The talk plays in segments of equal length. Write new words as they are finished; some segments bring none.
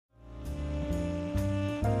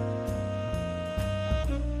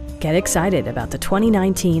Get excited about the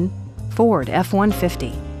 2019 Ford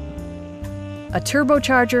F-150. A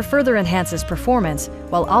turbocharger further enhances performance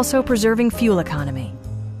while also preserving fuel economy.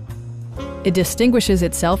 It distinguishes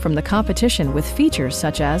itself from the competition with features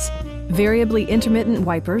such as variably intermittent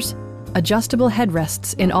wipers, adjustable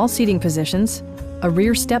headrests in all seating positions, a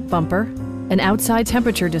rear step bumper, an outside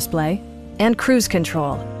temperature display, and cruise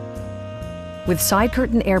control. With side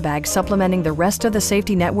curtain airbags supplementing the rest of the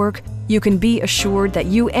safety network, you can be assured that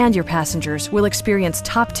you and your passengers will experience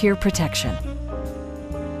top-tier protection.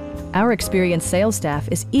 Our experienced sales staff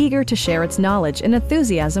is eager to share its knowledge and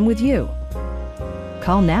enthusiasm with you.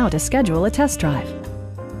 Call now to schedule a test drive.